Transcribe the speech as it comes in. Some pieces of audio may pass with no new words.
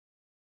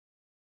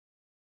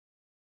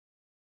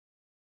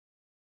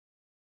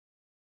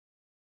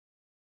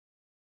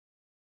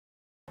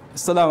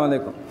Assalamu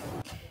alaikum.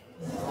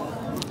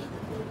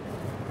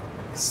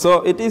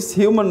 So it is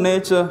human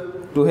nature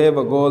to have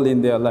a goal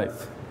in their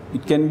life.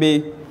 It can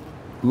be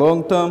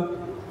long term,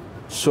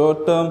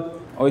 short term,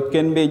 or it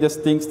can be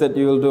just things that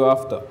you will do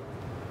after.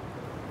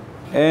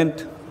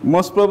 And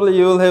most probably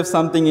you will have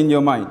something in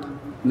your mind.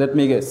 Let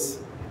me guess.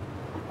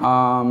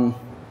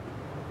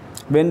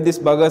 When this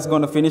burger is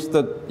going to finish,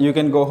 you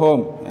can go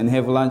home and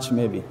have lunch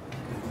maybe.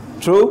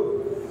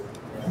 True?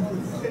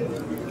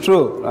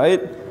 True,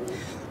 right?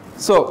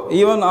 So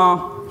even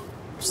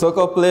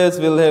soccer players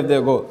will have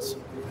their goals.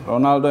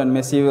 Ronaldo and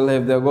Messi will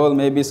have their goal,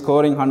 maybe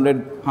scoring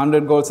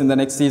 100 goals in the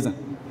next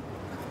season.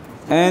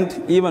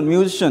 And even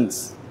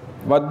musicians,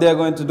 what they are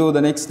going to do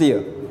the next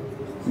year.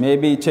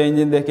 Maybe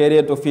changing their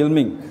career to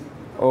filming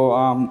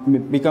or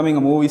becoming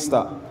a movie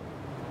star.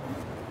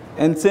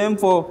 And same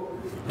for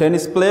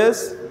tennis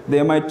players,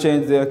 they might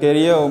change their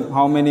career or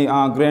how many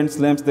Grand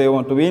Slams they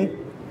want to win.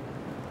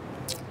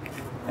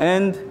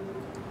 And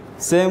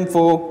same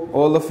for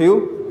all of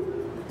you,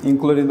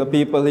 including the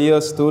people here,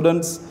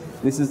 students.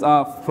 This is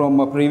from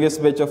a previous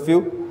batch of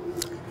you.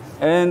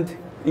 And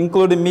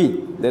including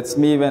me, that's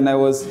me when I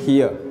was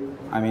here.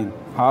 I mean,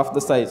 half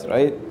the size,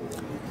 right?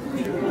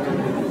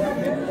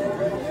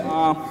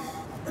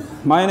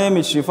 My name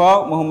is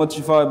Shifau, Mohamed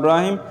Shifau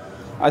Ibrahim.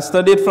 I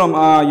studied from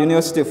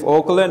University of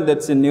Auckland,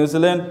 that's in New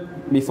Zealand.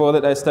 Before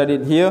that I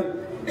studied here.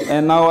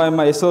 And now I'm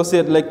an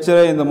associate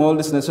lecturer in the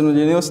Maldives National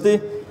University.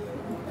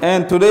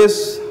 And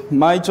today's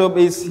my job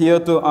is here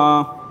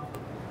to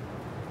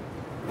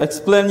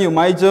explain you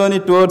my journey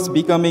towards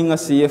becoming a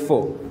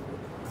CFO.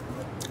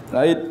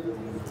 Right?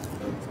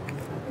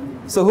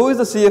 So who is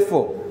the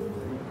CFO?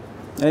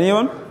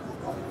 Anyone?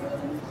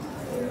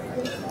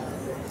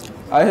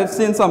 I have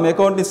seen some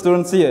accounting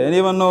students here.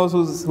 Anyone knows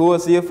who a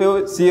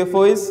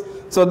CFO is?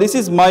 So this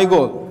is my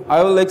goal.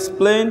 I will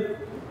explain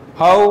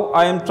how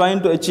I am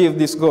trying to achieve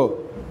this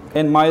goal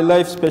in my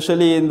life,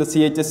 especially in the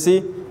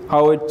CHSE,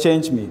 how it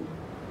changed me.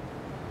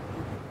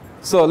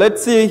 So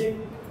let's see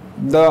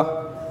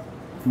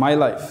my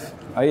life.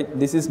 Right?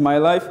 This is my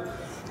life,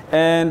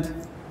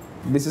 and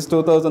this is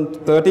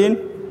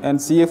 2013, and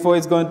CFO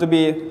is going to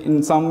be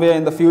in somewhere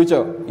in the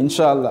future,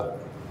 inshallah.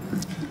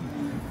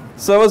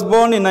 So I was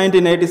born in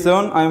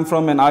 1987. I am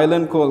from an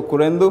island called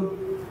Kurendu.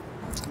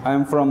 I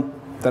am from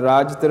the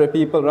Rajthara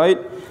people, right?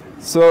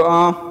 So,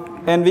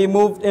 and we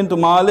moved into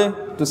Male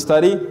to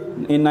study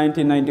in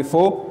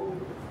 1994.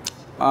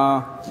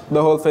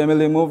 The whole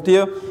family moved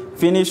here,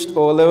 finished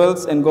O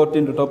levels and got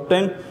into top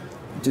 10,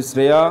 which is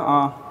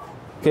rare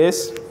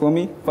case for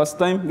me, first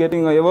time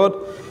getting an award.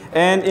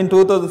 And in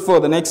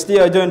 2004, the next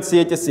year I joined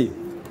CHSE.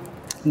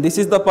 This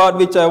is the part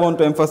which I want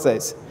to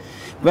emphasize.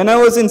 When I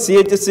was in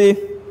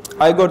CHSE,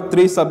 I got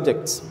 3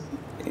 subjects,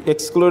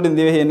 excluding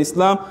the in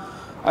Islam.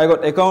 I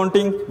got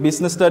accounting,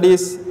 business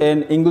studies,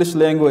 and English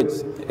language,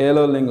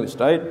 A-level English,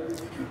 right?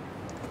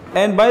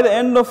 And by the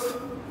end of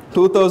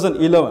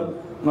 2011,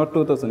 not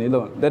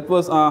 2011, that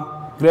was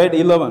grade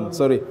 11,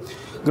 sorry.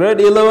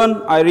 Grade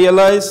 11, I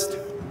realized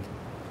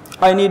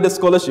I need a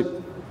scholarship.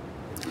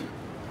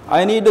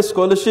 I need a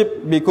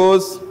scholarship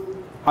because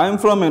I'm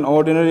from an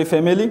ordinary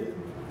family.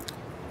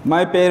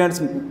 My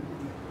parents,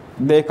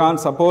 they can't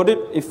support it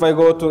if I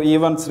go to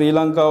even Sri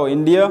Lanka or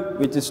India,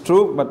 which is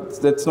true,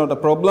 but that's not a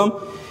problem.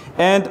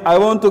 And I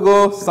want to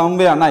go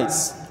somewhere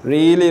nice,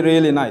 really,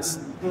 really nice.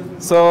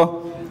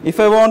 So if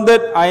I want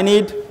that, I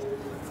need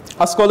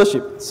a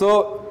scholarship.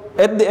 So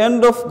at the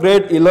end of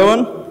grade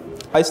 11,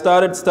 I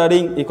started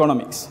studying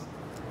economics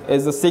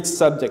as the 6th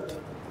subject,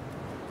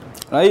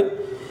 right?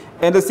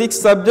 And the 6th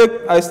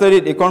subject, I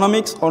studied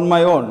economics on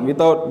my own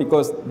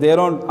because they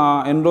don't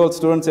enroll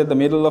students at the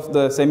middle of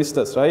the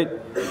semesters, right?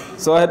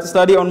 So I had to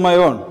study on my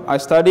own. I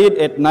studied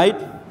at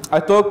night. I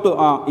talked to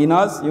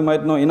Inas, you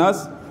might know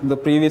Inas, the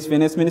previous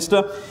finance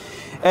minister,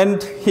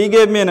 and he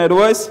gave me an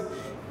advice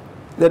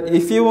that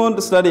if you want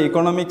to study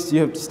economics,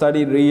 you have to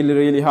study really,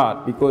 really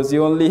hard because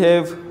you only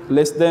have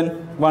less than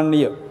 1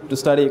 year to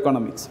study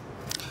economics.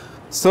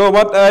 So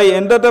what I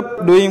ended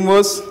up doing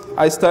was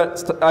I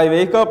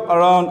wake up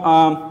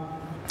around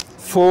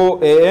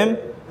 4 a.m.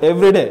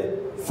 every day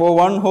for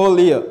 1 whole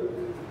year.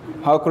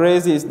 How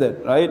crazy is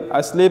that, right?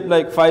 I sleep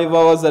like 5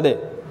 hours a day.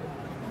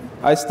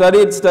 I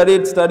studied.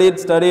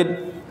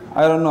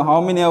 I don't know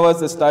how many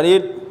hours I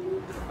studied.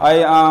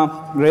 I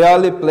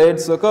rarely played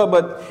soccer,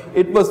 but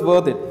it was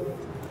worth it.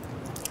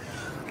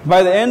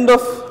 By the end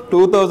of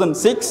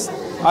 2006,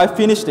 I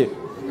finished it.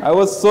 I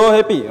was so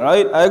happy,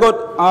 right? I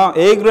got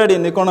A grade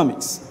in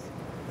economics.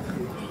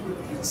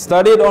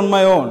 Studied on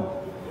my own.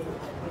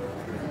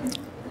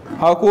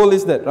 How cool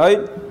is that, right?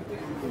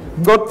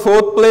 Got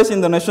 4th place in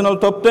the national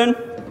top 10.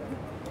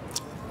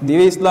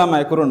 Divi Islam,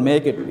 I couldn't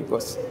make it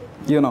because,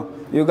 you know,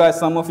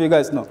 some of you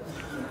guys know.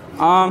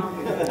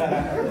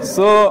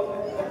 So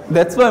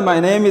that's why my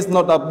name is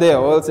not up there,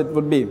 or else it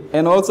would be.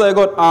 And also I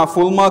got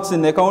full marks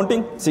in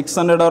accounting,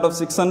 600 out of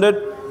 600.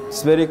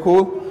 It's very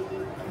cool,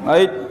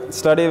 right?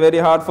 Study very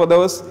hard for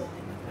those.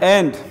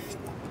 And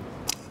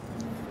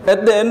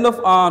at the end of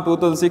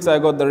 2006, I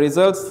got the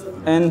results,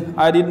 and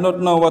I did not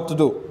know what to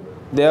do.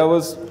 There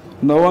was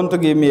No one to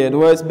give me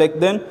advice back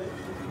then.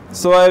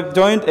 So I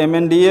joined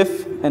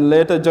MNDF and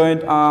later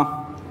joined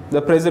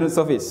the President's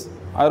Office.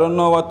 I don't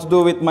know what to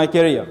do with my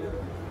career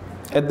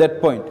at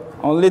that point.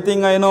 Only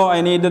thing I know,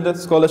 I needed a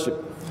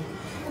scholarship.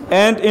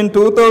 And in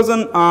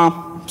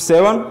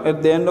 2007,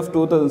 at the end of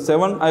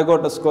 2007, I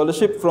got a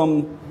scholarship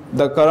from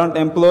the current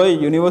employee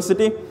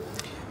university.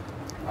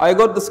 I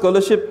got the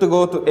scholarship to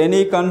go to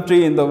any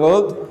country in the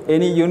world,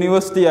 any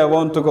university I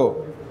want to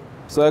go.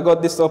 So I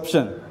got this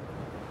option.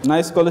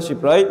 Nice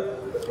scholarship, right?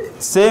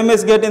 Same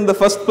as getting the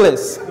first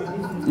place.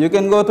 You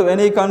can go to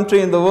any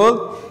country in the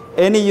world,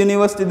 any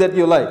university that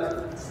you like.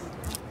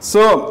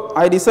 So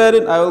I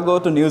decided I will go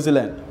to New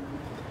Zealand.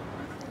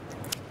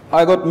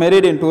 I got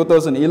married in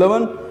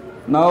 2011.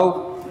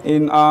 Now,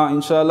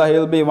 inshallah,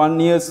 he'll be 1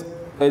 year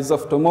as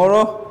of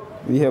tomorrow.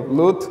 We have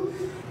Luth.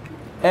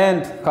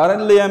 And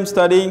currently I'm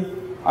studying.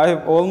 I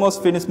have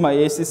almost finished my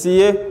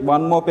ACCA.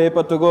 One more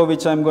paper to go,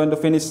 which I'm going to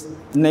finish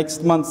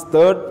next month's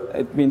 3rd.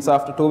 It means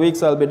after 2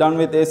 weeks, I'll be done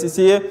with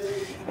ACCA.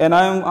 And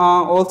I'm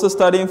also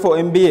studying for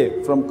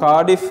MBA from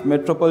Cardiff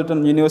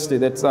Metropolitan University.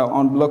 That's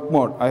on block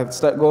mode. I have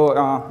to go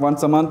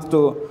once a month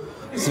to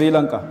Sri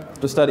Lanka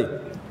to study.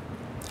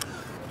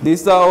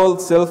 These are all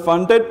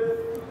self-funded.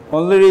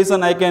 Only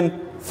reason I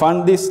can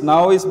fund this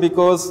now is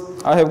because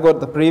I have got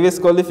the previous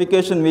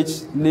qualification,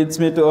 which leads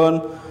me to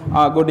earn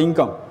good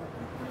income.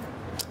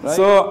 Right?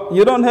 So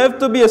you don't have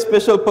to be a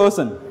special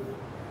person.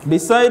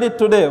 Decide it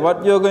today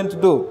what you're going to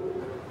do.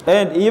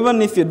 And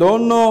even if you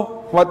don't know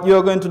what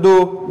you're going to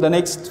do the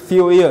next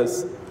few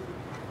years,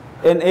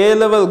 an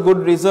A-level good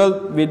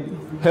result will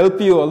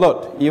help you a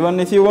lot. Even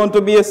if you want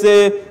to be a,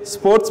 say,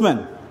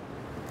 sportsman,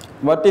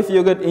 what if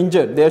you get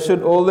injured? There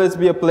should always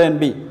be a plan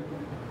B.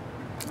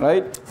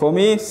 Right? For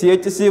me,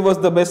 CHSE was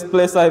the best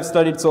place I've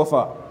studied so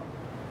far.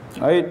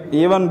 Right?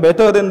 Even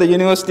better than the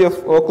University of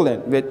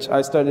Auckland, which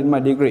I studied my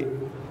degree.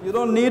 You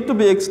don't need to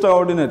be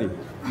extraordinary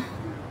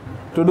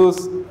to do.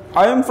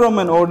 I am from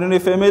an ordinary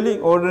family,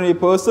 ordinary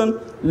person,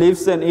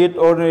 lives and eat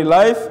ordinary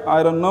life,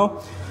 I don't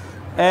know.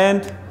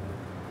 And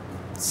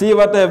see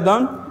what I have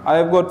done. I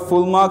have got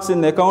full marks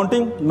in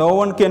accounting. No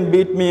one can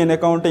beat me in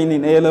accounting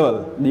in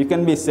A-level. You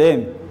can be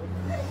same,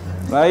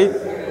 right?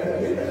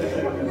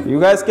 You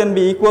guys can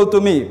be equal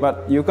to me,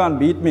 but you can't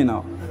beat me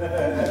now.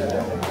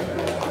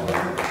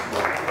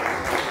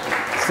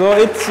 So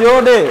it's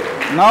your day.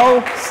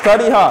 Now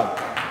study hard.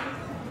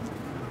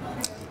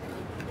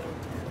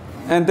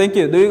 And thank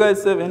you. Do you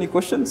guys have any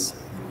questions?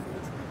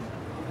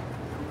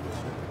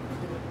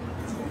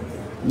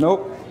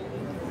 Nope.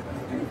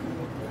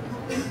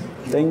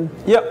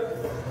 Yeah.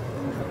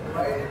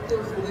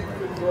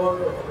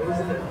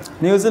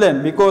 New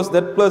Zealand, because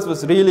that place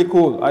was really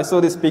cool. I saw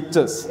these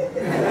pictures.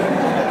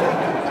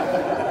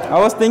 I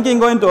was thinking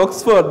going to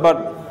Oxford,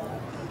 but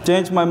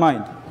changed my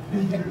mind.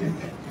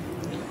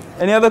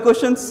 Any other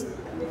questions?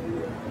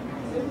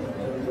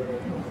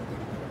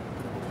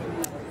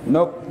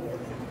 Nope.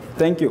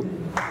 Thank you.